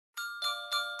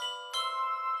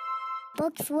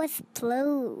books with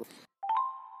prose.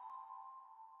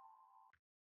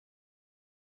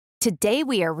 Today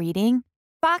we are reading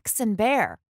Fox and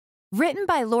Bear, written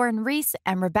by Reese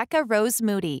and Rebecca Rose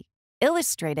Moody,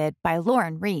 illustrated by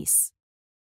Reese.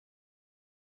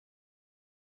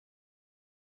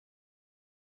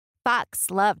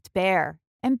 Fox loved Bear,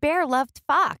 and Bear loved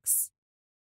Fox.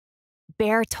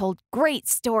 Bear told great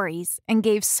stories and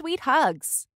gave sweet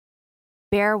hugs.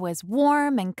 Bear was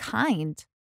warm and kind.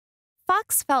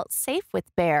 Fox felt safe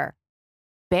with Bear.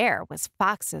 Bear was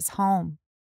Fox's home.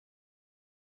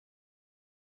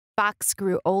 Fox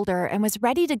grew older and was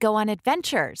ready to go on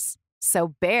adventures,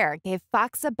 so Bear gave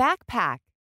Fox a backpack.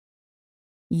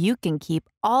 You can keep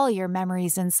all your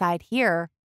memories inside here.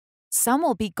 Some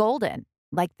will be golden,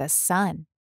 like the sun.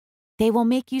 They will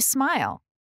make you smile.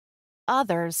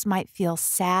 Others might feel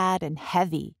sad and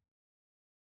heavy.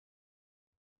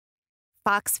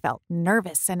 Fox felt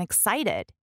nervous and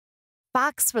excited.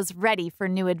 Fox was ready for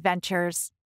new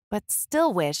adventures, but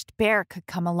still wished Bear could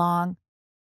come along.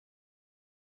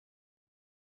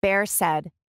 Bear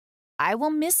said, "I will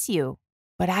miss you,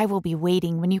 but I will be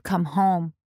waiting when you come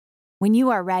home. When you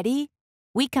are ready,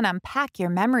 we can unpack your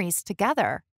memories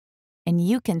together, and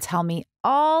you can tell me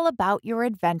all about your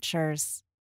adventures."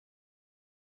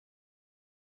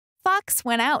 Fox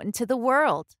went out into the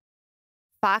world.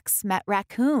 Fox met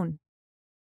Raccoon.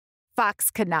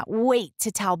 Fox could not wait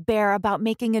to tell Bear about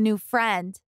making a new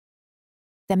friend.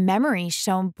 The memories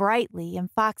shone brightly in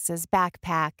Fox's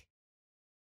backpack.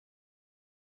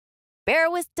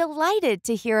 Bear was delighted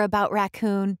to hear about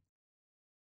Raccoon.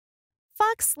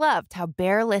 Fox loved how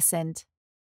Bear listened.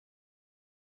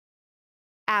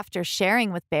 After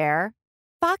sharing with Bear,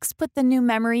 Fox put the new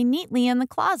memory neatly in the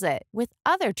closet with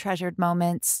other treasured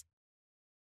moments.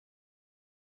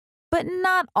 But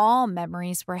not all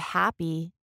memories were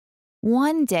happy.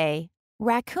 One day,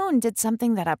 Raccoon did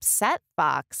something that upset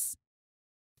Fox.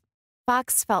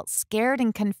 Fox felt scared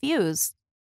and confused.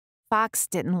 Fox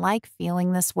didn't like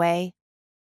feeling this way.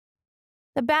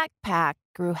 The backpack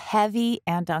grew heavy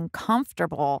and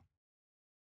uncomfortable.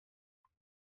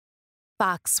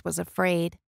 Fox was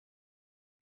afraid.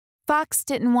 Fox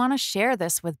didn't want to share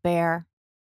this with Bear.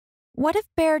 What if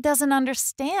Bear doesn't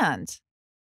understand?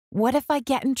 What if I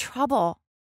get in trouble?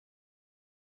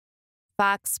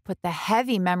 Fox put the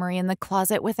heavy memory in the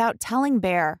closet without telling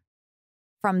Bear.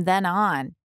 From then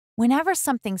on, whenever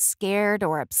something scared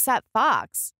or upset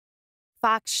Fox,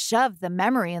 Fox shoved the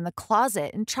memory in the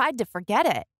closet and tried to forget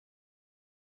it.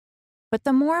 But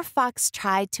the more Fox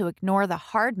tried to ignore the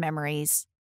hard memories,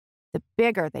 the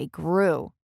bigger they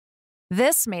grew.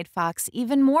 This made Fox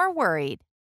even more worried.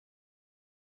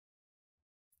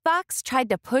 Fox tried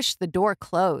to push the door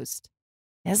closed.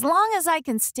 As long as I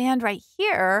can stand right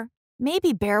here,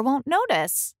 maybe Bear won't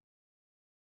notice.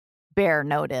 Bear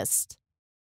noticed.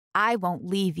 "I won't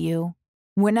leave you.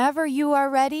 Whenever you are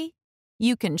ready,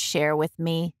 you can share with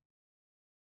me."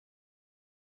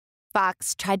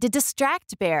 Fox tried to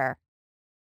distract Bear.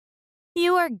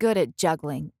 "You are good at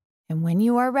juggling, and when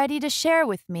you are ready to share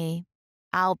with me,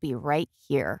 I'll be right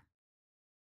here."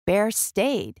 Bear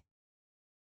stayed.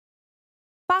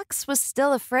 Fox was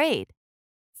still afraid.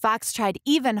 Fox tried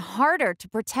even harder to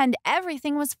pretend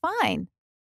everything was fine.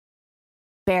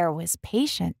 Bear was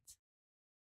patient.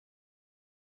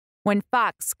 When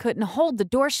Fox couldn't hold the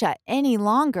door shut any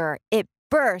longer, it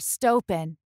burst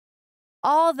open.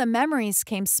 All the memories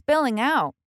came spilling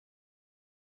out.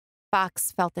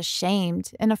 Fox felt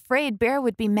ashamed and afraid Bear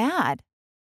would be mad.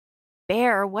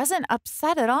 Bear wasn't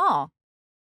upset at all.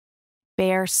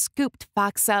 Bear scooped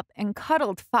Fox up and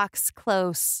cuddled Fox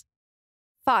close.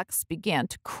 Fox began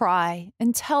to cry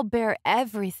and tell Bear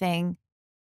everything.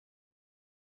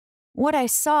 "What I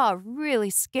saw really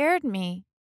scared me.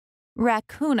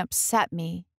 Raccoon upset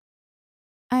me.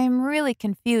 I am really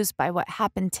confused by what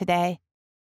happened today."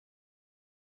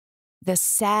 The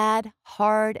sad,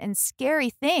 hard, and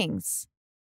scary things.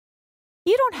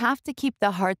 You don't have to keep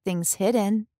the hard things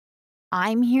hidden.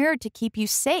 I'm here to keep you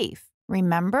safe,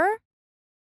 remember?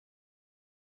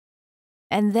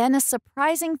 And then a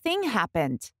surprising thing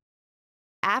happened.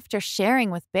 After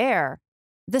sharing with Bear,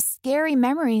 the scary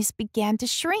memories began to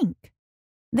shrink.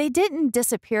 They didn't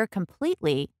disappear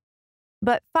completely,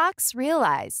 but Fox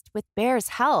realized with Bear's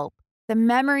help, the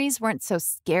memories weren't so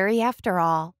scary after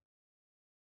all.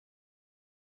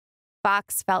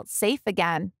 Fox felt safe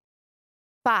again.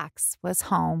 Fox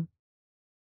was home.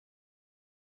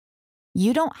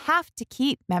 You don't have to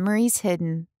keep memories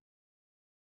hidden.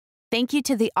 Thank you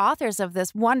to the authors of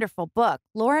this wonderful book,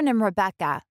 Lauren and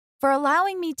Rebecca, for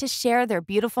allowing me to share their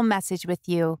beautiful message with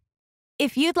you.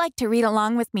 If you'd like to read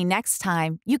along with me next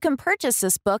time, you can purchase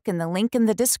this book in the link in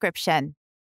the description.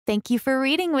 Thank you for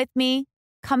reading with me.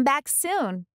 Come back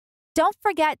soon. Don't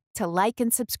forget to like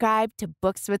and subscribe to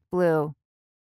Books with Blue.